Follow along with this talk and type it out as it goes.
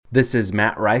This is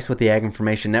Matt Rice with the Ag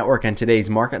Information Network and today's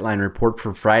Market Line report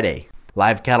for Friday.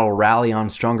 Live cattle rally on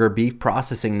stronger beef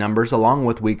processing numbers along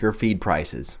with weaker feed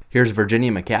prices. Here's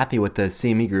Virginia McCarthy with the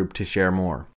CME Group to share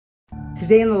more.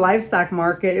 Today in the livestock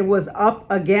market, it was up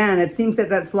again. It seems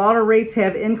that slaughter rates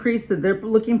have increased, that they're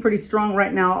looking pretty strong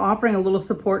right now, offering a little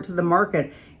support to the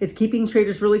market. It's keeping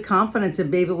traders really confident to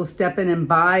be able to step in and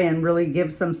buy and really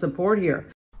give some support here.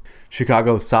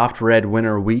 Chicago soft red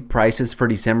winter wheat prices for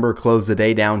December closed the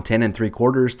day down 10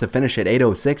 3/4 to finish at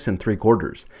 806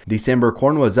 3/4. December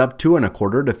corn was up 2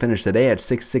 1/4 to finish the day at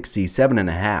 667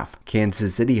 1/2.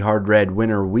 Kansas City hard red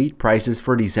winter wheat prices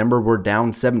for December were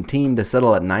down 17 to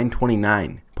settle at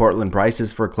 929. Portland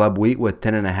prices for club wheat with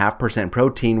 10.5%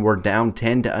 protein were down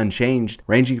 10 to unchanged,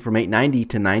 ranging from $890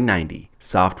 to $990.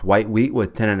 Soft white wheat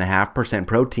with 10.5%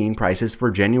 protein prices for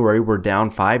January were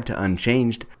down 5 to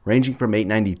unchanged, ranging from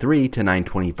 $893 to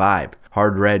 $925.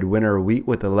 Hard red winter wheat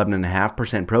with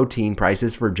 11.5% protein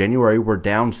prices for January were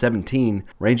down 17,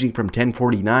 ranging from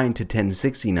 $1049 to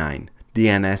 $1069.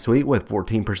 DNS wheat with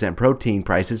 14% protein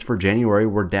prices for January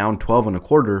were down 12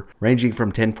 1/4, ranging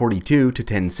from $1042 to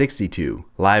 $1062.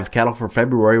 Live cattle for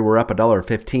February were up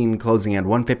 $1.15, closing at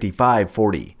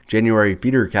 $155.40. January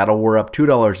feeder cattle were up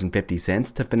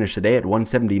 $2.50 to finish the day at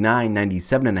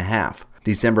 $179.97 1/2.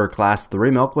 December Class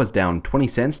 3 milk was down 20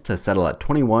 cents to settle at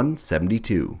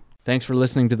 $21.72. Thanks for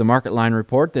listening to the Market Line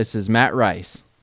Report. This is Matt Rice.